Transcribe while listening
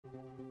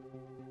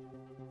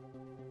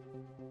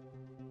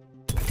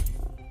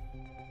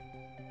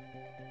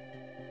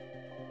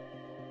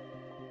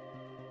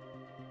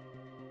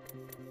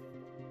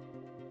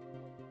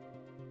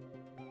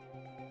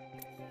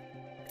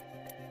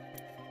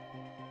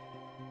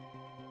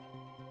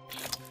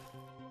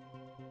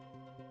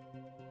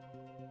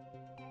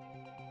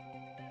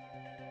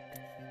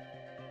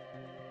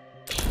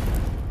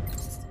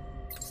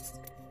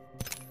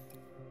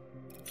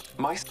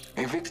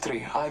A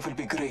victory I will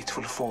be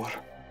grateful for.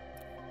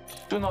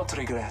 Do not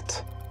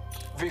regret.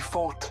 We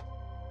fought.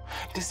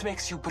 This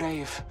makes you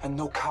brave and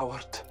no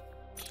coward.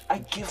 I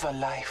give a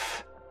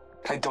life.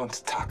 I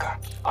don't taka.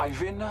 I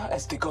win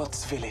as the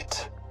gods will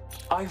it.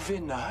 I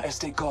win as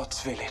the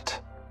gods will it.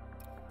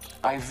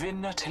 I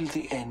win till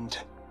the end.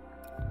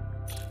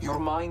 Your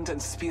mind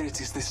and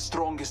spirit is the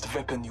strongest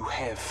weapon you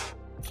have.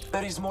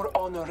 There is more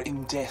honor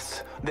in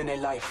death than a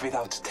life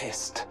without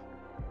test.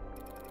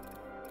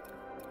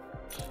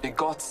 The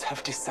gods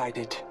have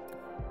decided.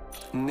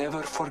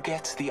 Never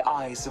forget the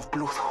eyes of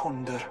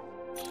Blodhunder.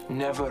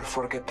 Never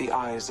forget the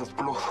eyes of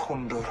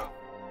Blodhunder.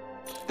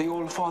 The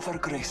All-Father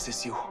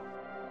graces you.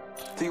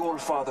 The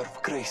All-Father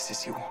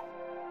graces you.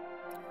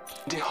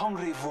 The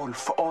hungry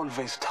wolf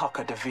always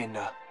taka the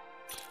winner.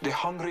 The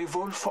hungry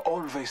wolf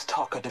always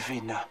taka the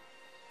winner.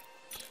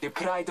 The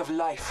pride of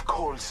life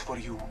calls for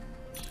you.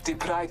 The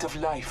pride of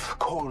life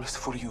calls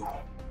for you.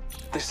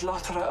 The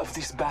slaughter of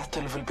this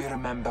battle will be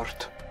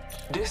remembered.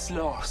 This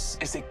loss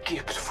is a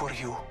gift for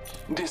you.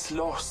 This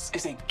loss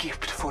is a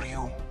gift for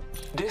you.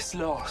 This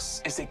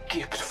loss is a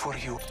gift for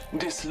you.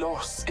 This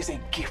loss is a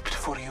gift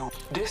for you.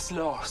 This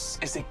loss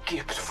is a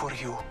gift for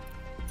you.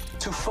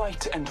 To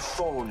fight and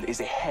fall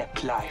is a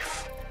happy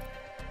life.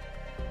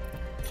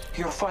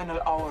 Your final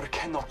hour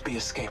cannot be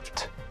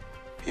escaped.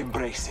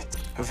 Embrace it.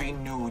 We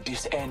knew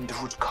this end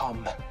would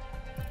come.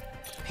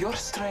 Your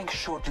strength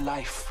showed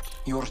life.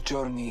 Your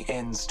journey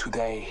ends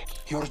today.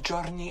 Your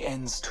journey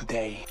ends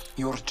today.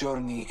 Your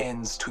journey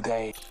ends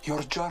today.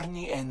 Your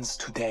journey ends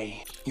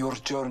today. Your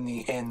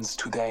journey ends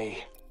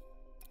today.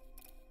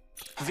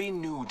 We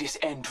knew this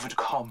end would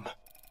come.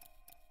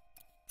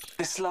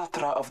 The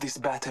slaughter of this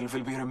battle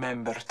will be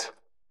remembered.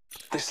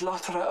 The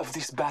slaughter of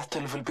this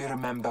battle will be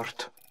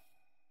remembered.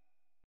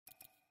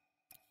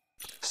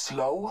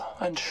 Slow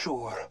and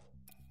sure.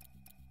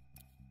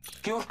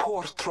 Your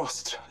poor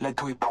trust led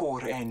to a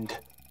poor end.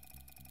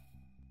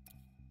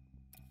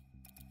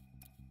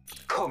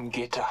 Come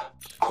get her.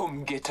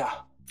 Come get her.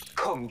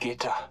 Come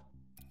get her.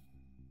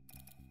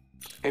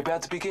 A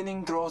bad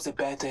beginning draws a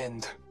bad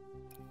end.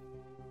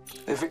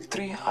 A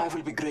victory I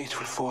will be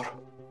grateful for.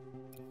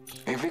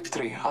 A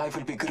victory I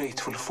will be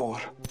grateful for.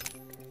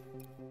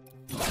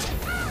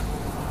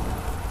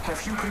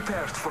 Have you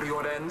prepared for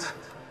your end?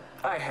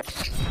 I have.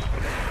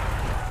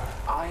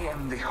 I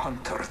am the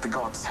hunter the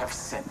gods have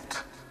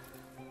sent.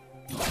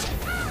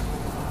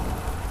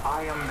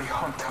 I am the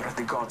hunter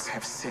the gods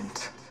have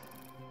sent.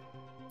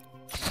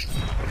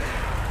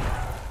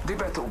 The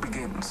battle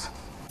begins.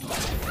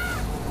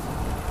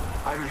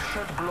 I will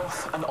shed blood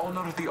and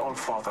honor the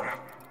All-Father.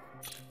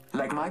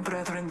 Like my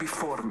brethren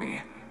before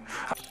me.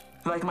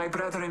 Like my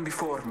brethren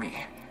before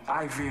me,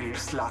 I will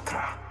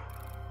slaughter.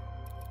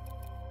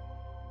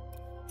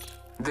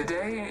 The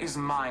day is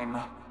mine.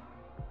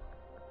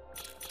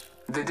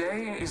 The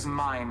day is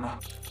mine.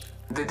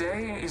 The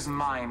day is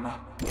mine.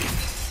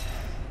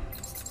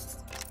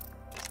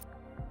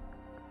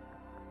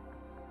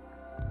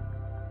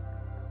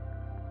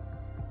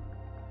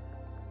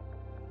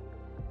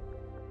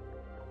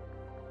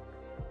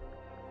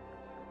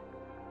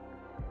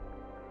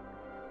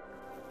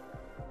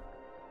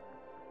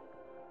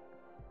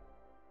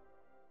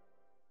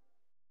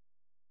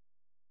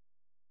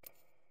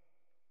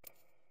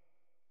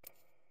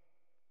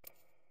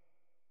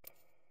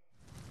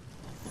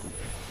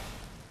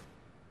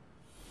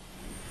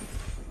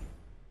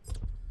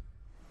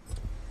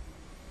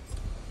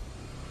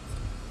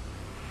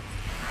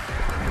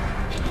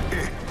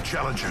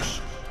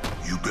 Challengers,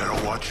 you better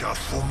watch out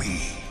for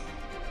me.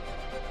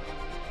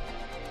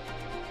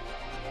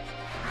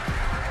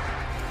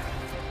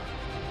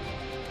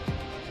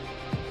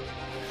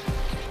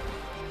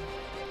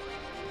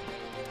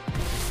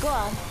 Go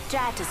on,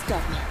 try to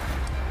stop me.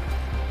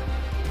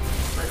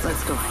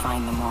 Let's go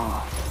find them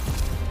all.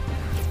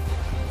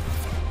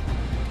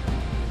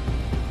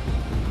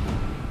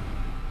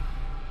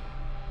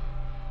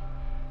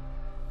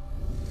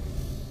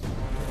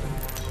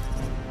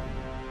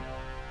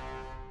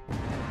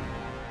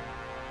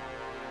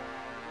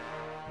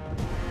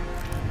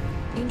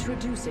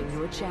 Introducing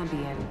your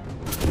champion.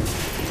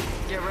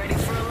 Get ready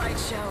for a light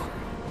show.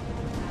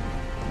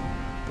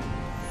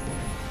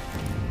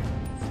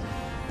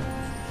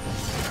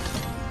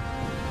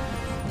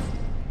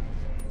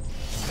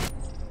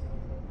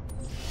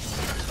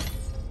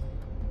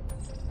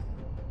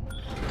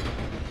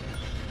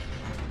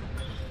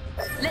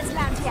 Let's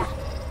land here.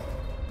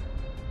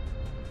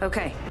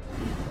 Okay.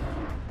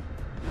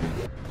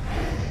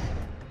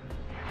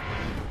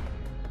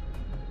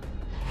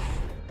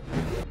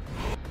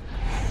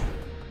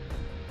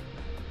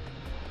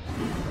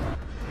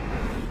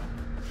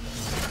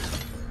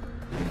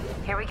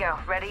 Here we go,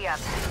 ready up.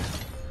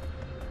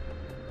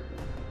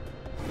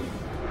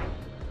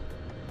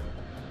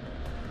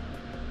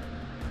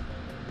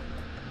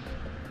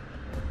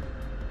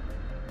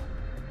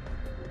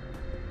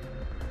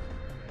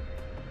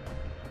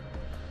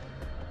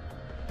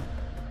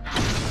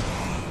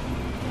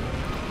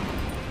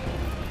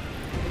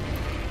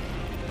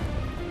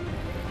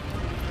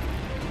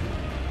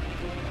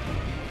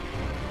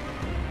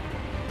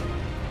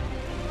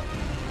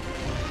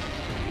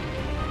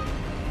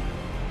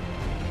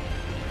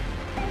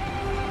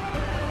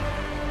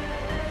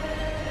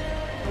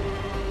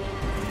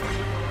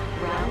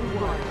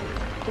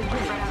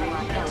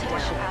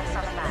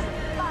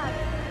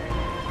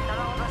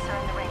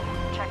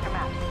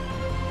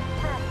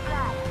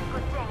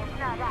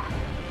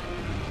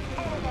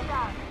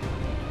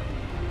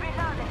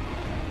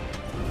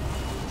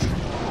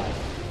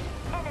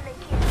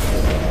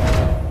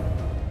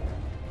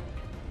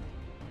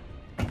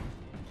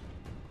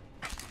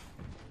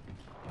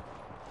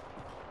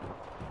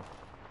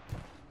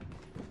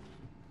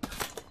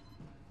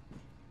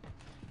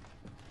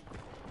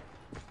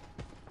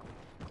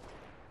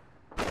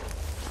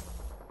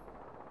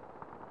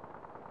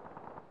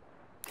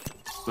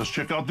 Let's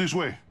check out this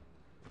way.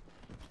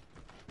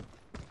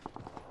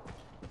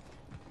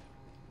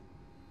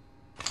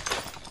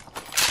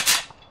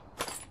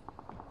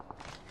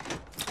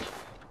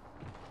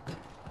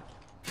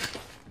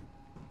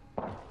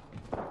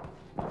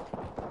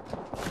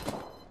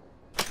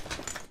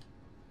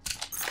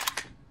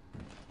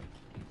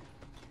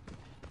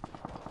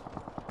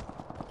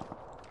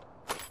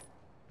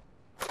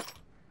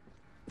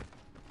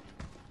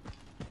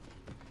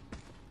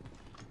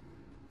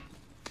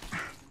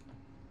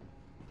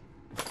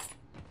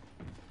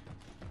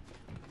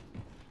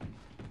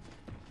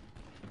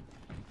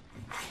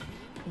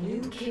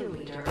 New kill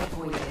leader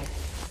appointed.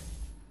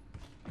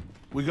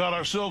 We got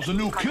ourselves a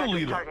new kill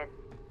leader. Target.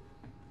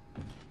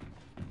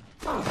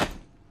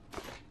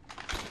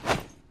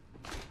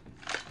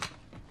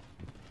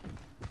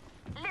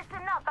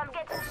 Listen up, I'm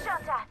getting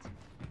shot at.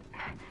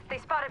 They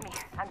spotted me.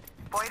 I'm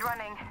void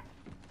running.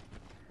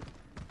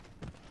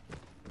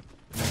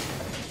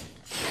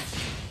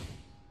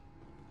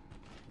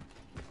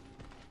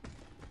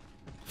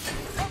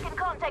 Making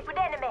contact with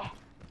enemy.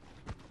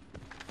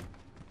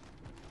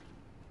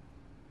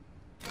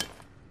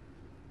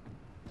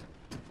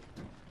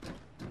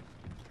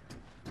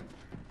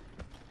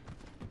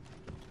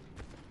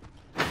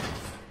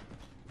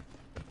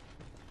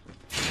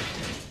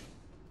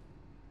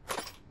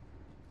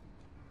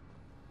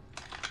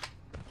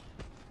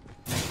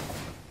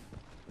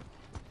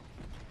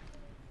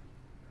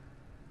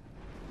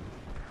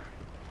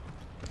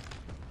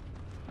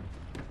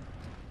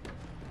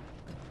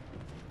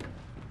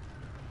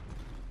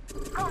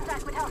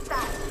 Contact with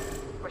hostiles.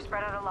 We're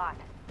spread out a lot.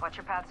 Watch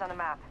your paths on the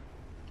map.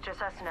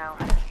 Just us now.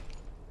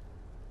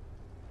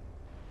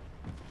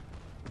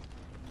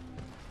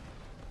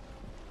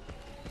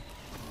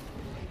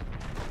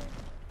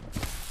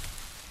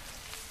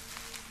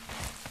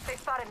 They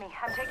spotted me.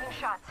 I'm taking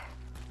shots.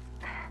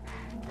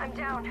 I'm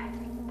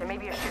down. There may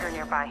be a shooter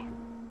nearby.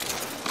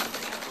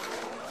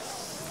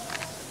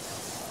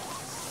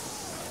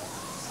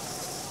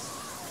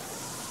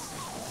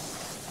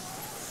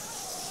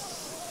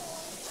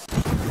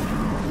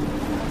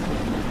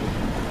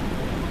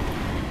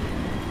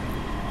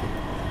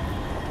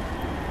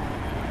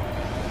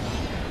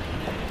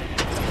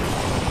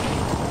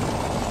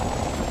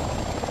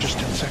 Just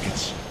 10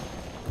 seconds.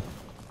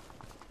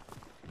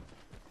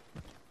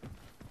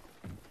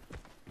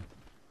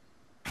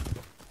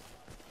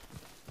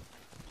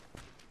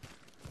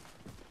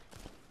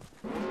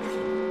 In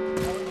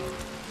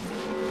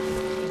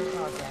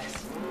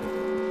progress.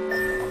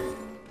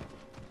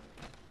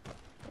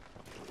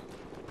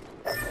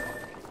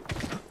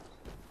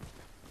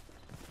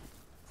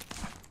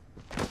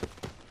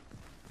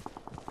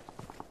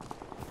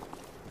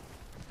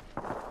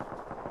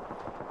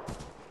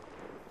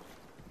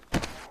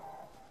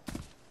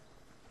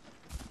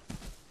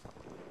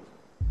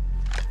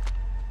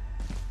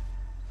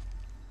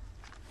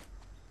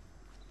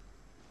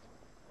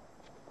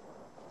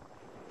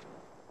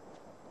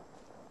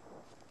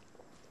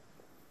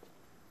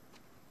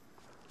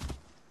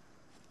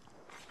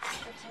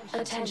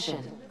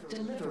 Attention,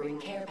 delivering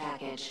care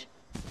package.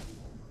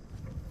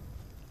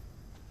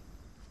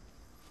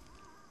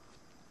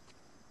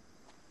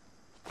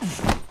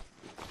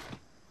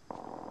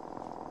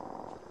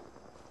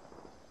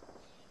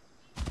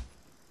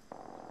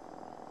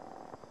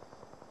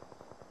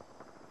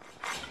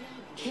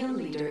 Kill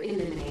leader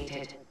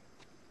eliminated.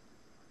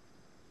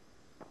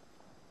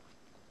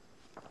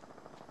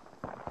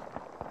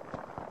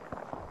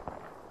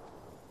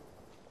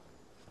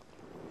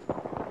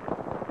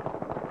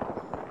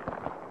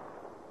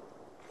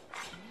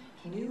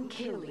 New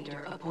kill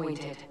leader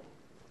appointed.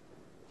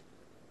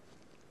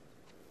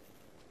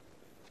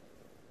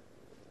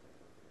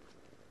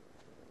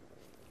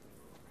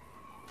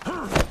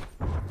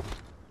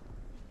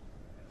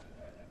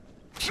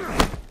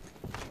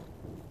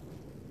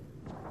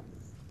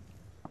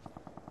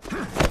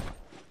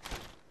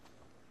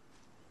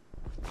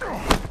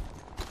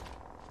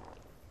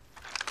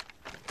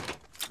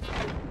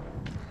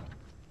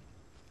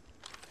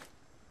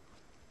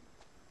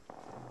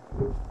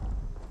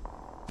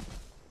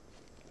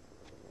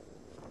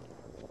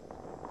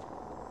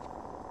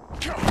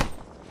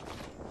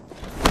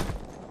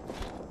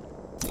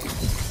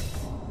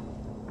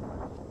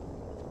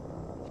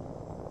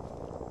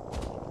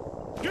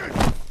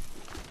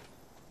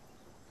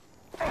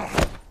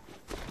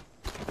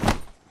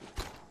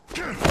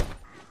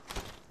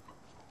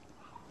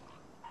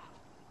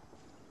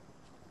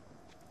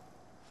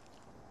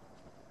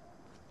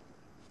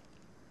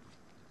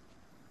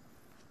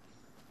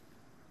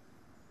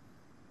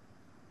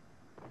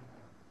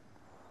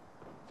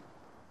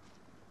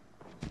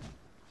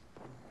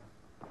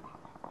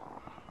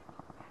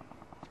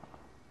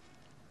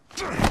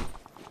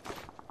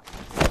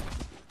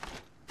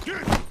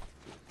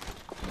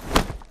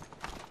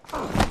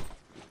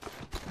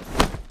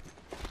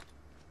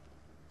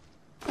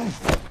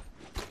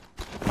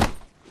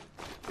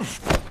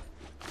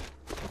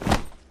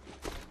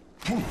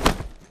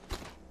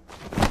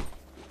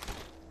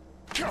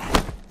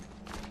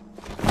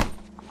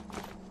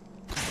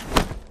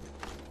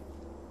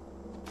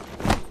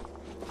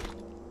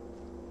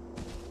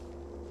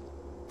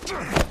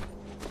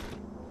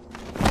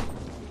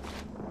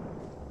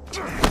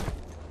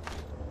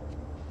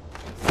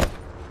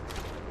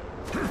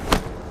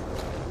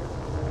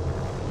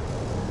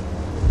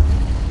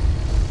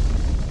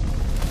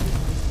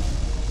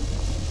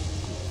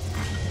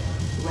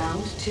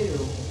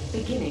 2.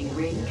 Beginning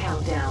ring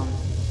countdown.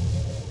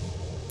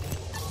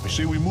 I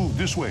say we move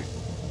this way.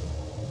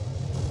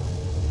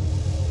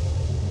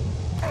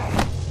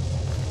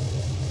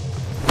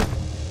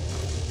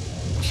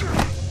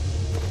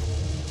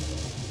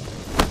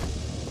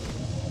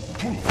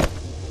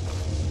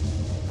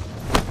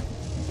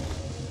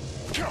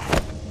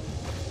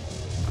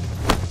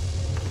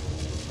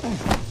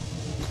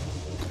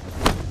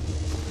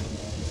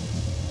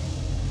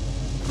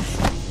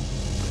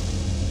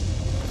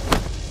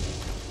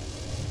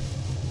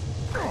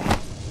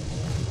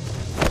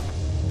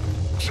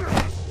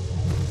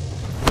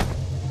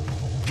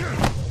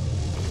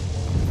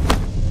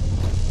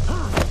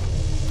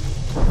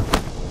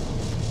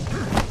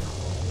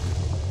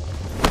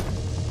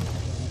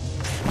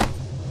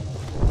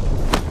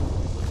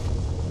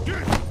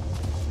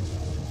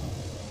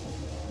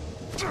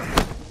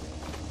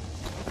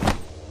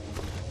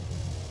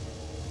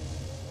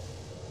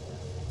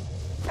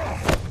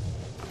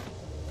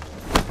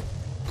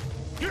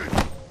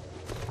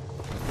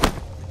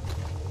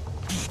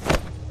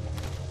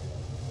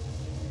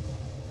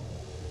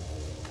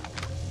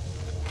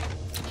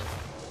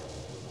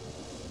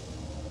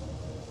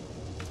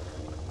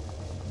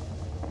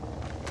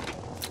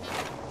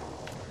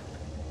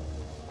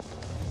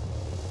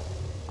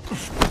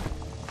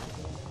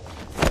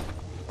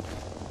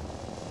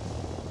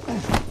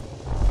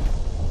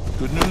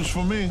 Good news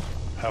for me.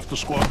 Half the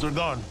squads are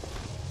gone.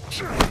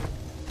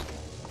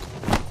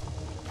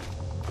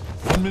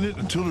 1 minute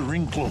until the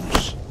ring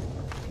closes.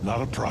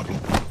 Not a problem.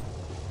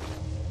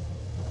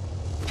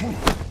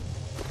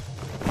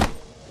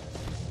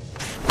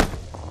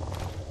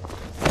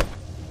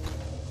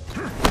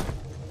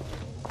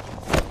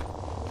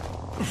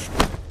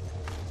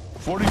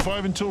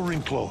 "45 until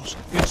ring close.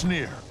 It's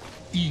near.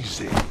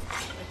 Easy."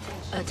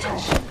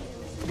 Attention.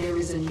 There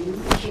is a new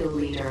kill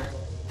leader.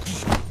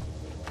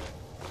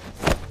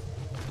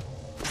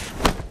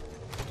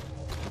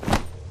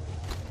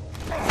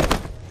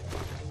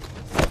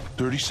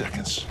 "30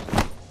 seconds.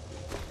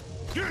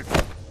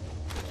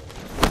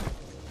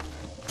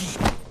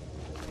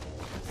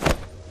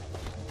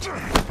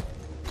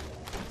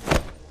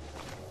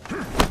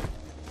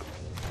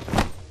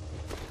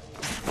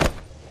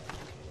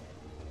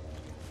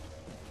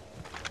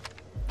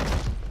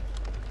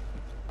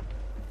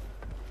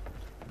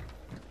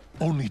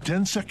 Only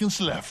 10 seconds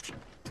left.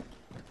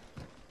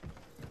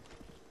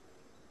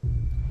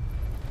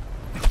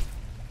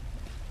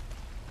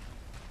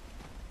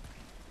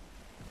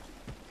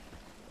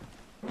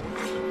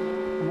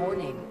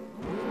 Warning.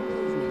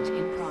 Movement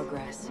in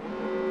progress.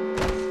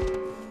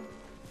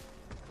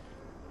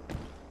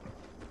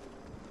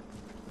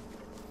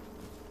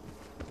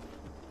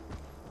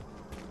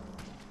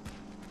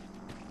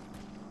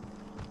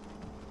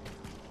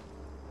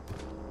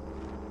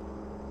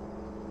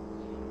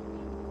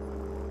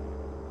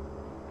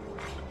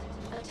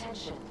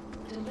 Attention.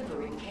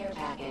 Delivering care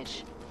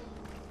package.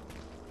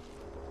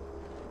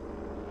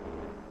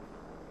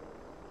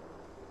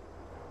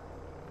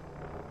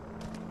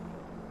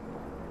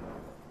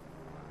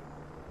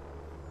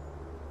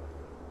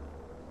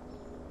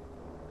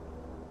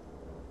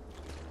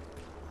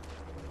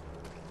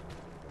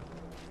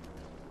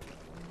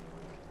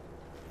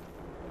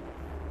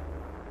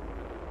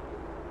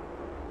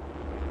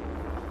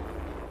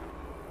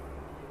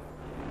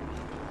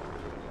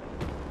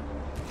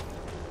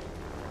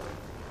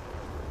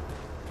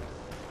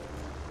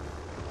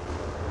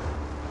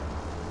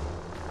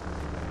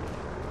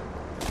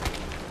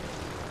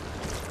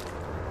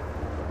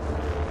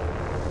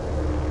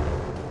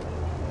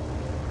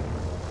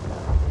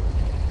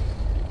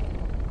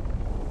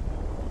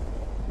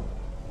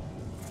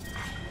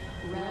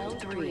 Round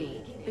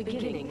 3.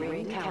 Beginning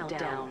ring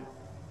countdown.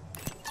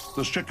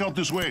 Let's check out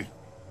this way.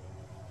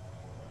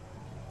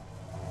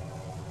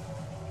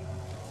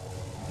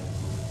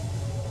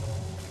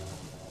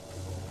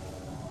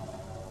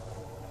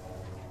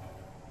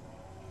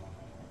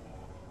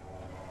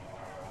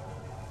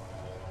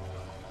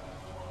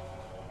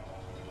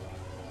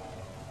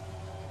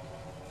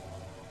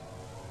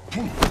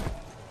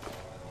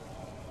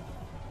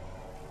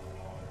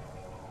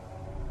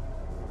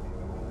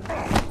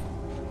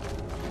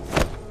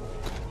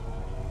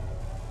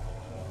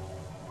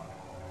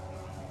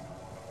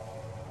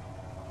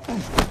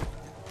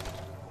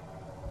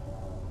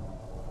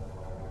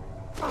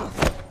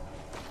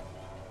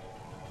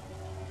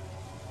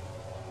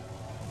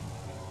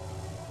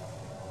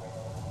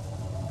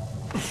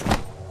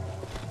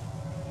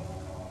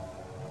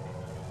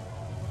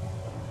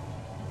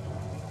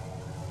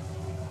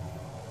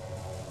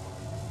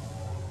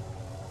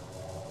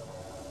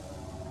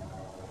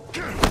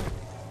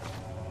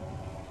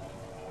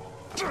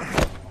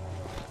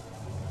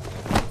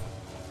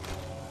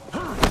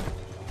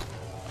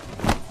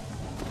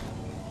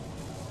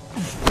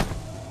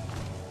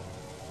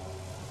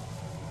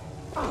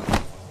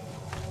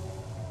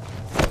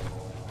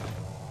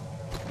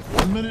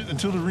 Minute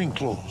until the ring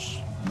closes.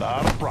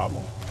 Not a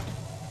problem.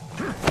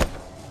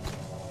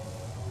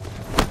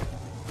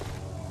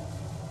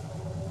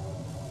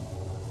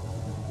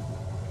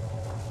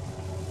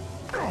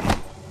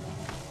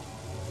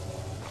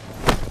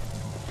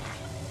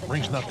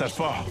 Ring's not that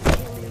far.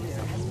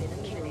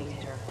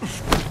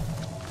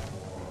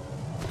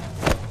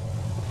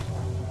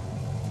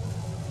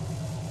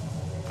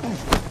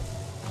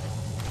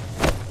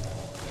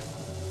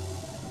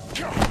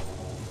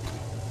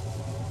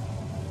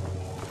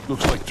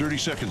 Looks like 30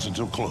 seconds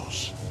until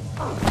close.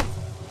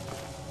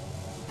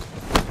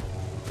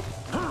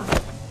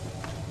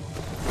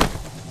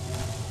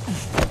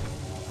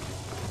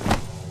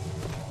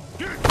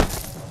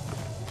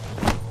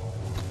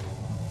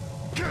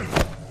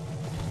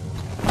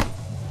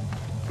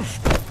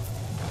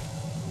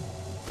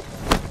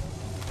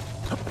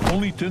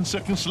 Only 10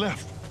 seconds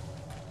left.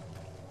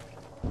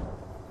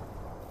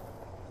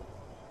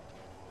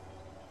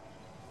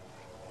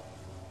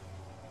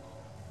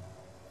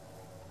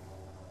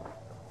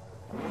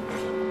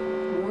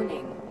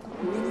 Warning,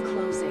 ring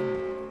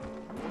closing.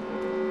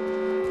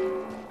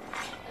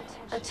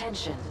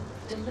 Attention,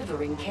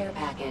 delivering care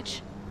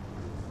package.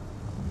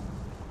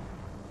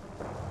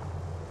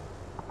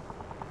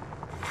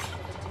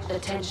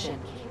 Attention,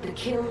 the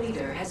kill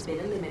leader has been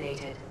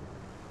eliminated.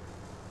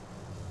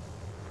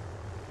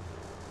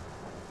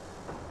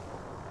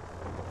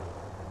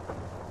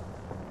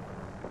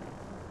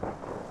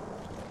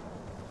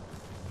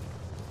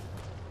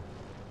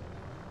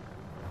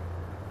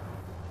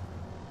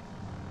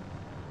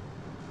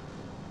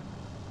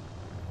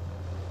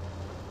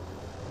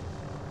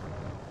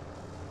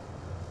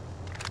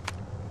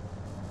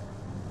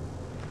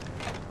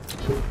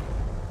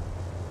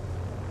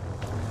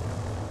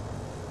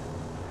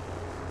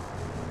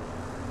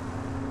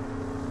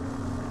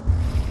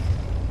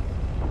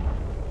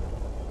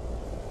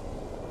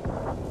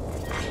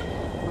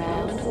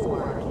 Round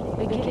 4,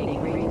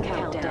 beginning ring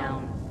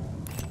countdown.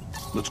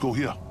 Let's go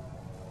here.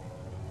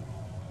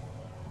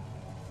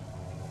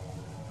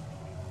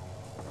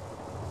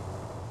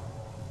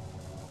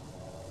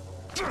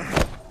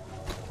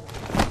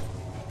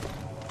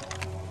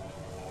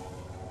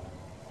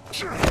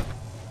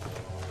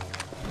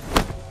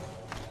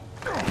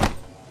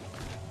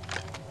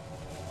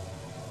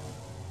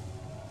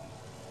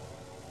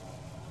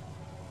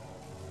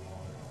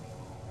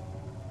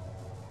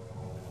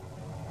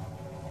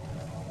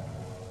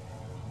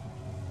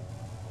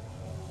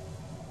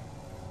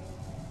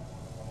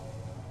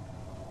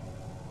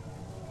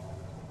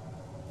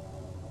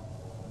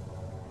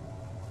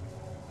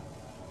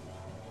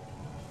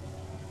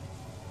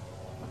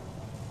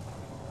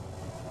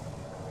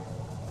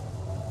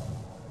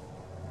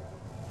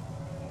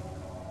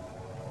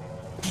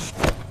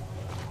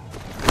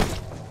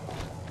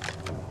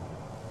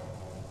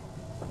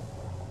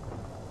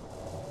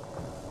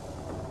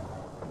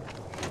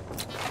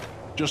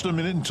 Just a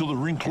minute until the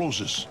ring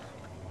closes.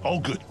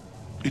 All good.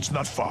 It's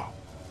not far.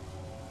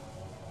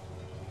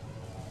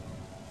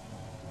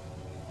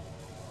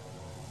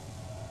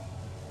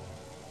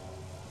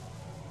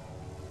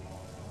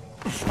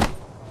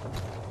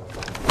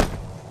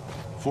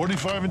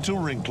 "45 until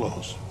ring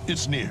close.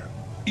 It's near.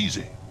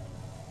 Easy."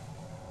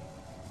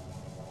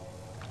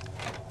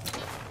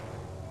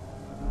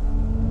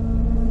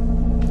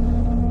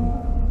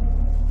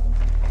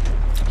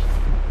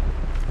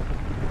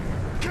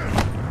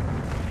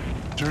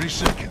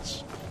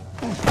 Seconds.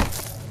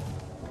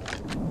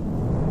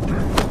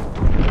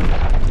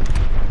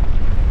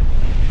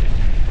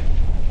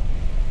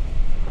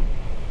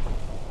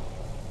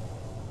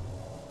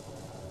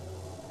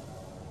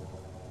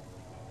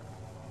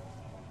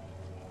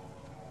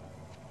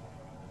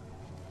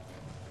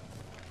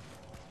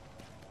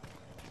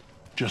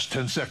 Just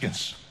 10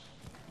 seconds.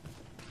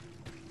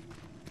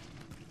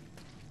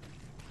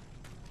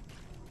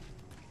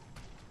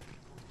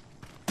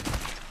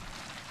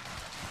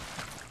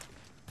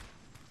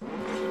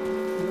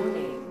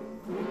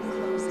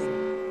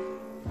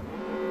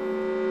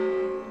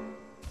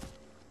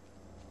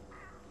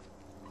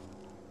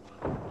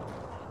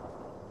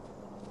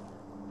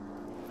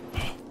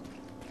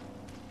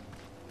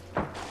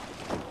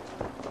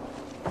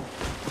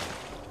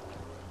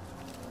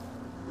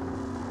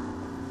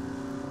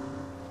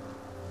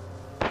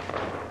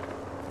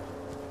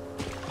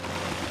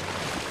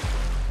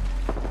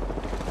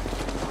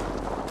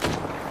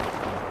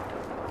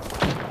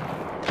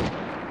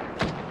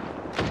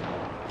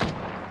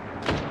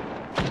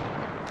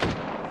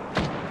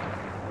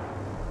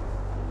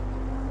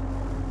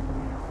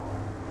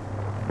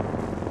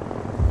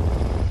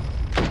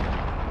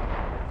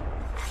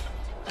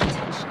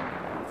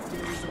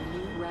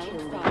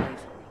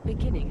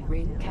 Beginning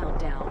ring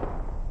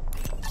countdown.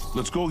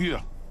 Let's go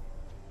here.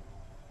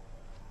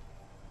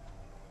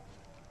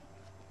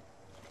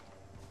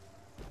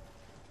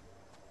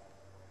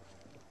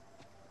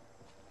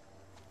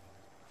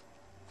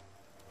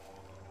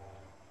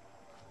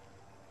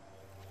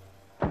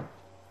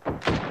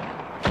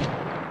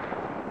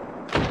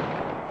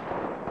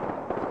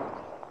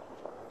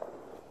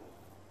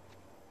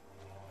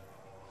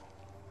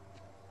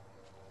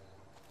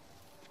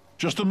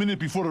 Just a minute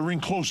before the ring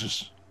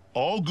closes.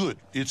 All good.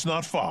 It's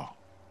not far.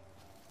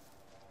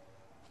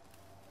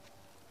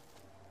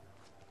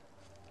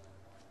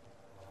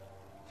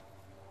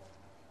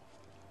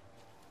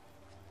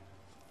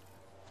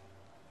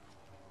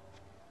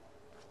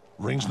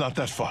 Ring's not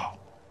that far.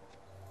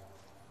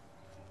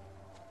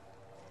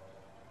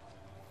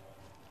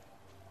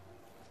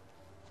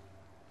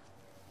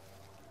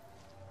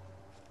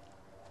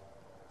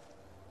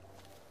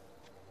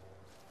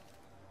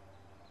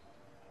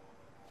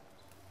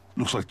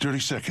 Looks like 30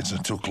 seconds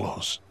until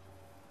close.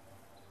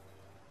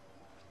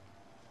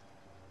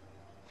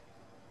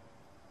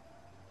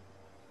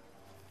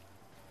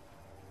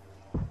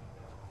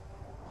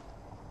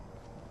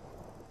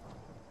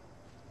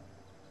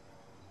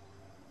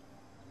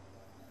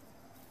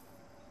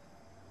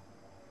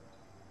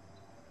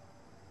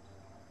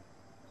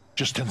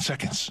 Just 10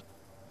 seconds.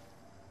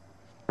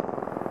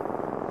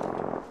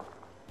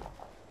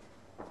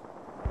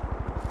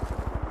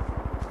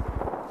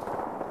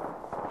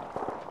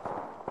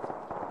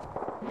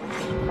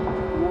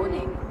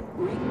 Warning,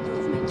 ring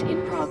movement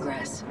in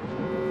progress.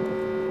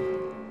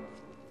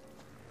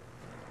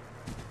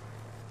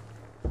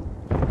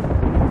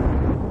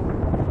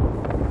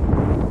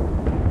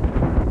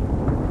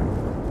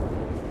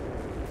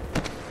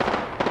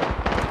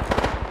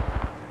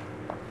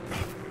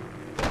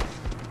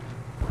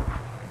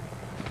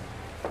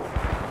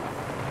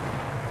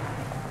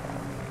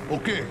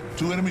 Okay,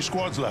 2 enemy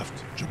squads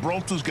left.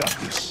 Gibraltar's got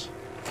this.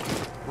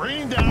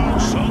 Rain down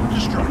some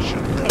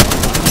destruction.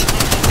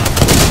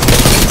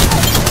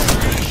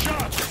 Get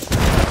shot!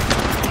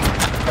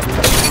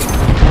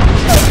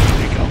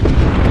 Take out.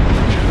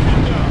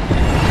 Champion down.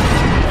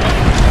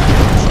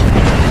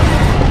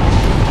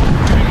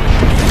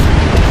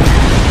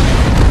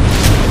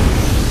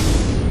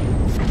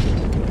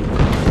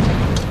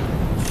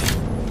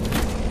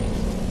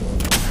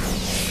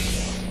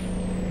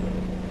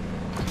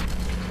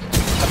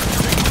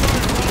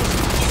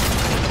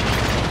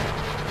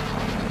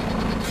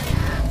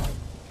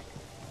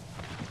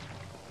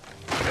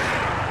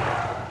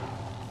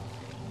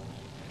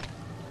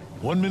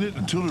 One minute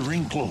until the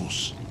ring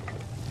close.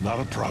 Not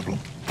a problem.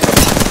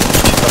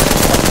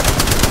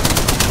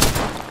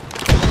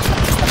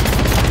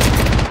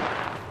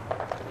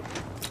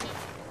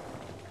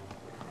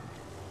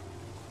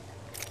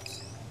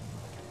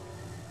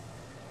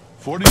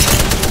 $49.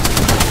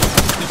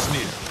 It's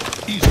near.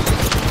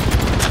 Easy.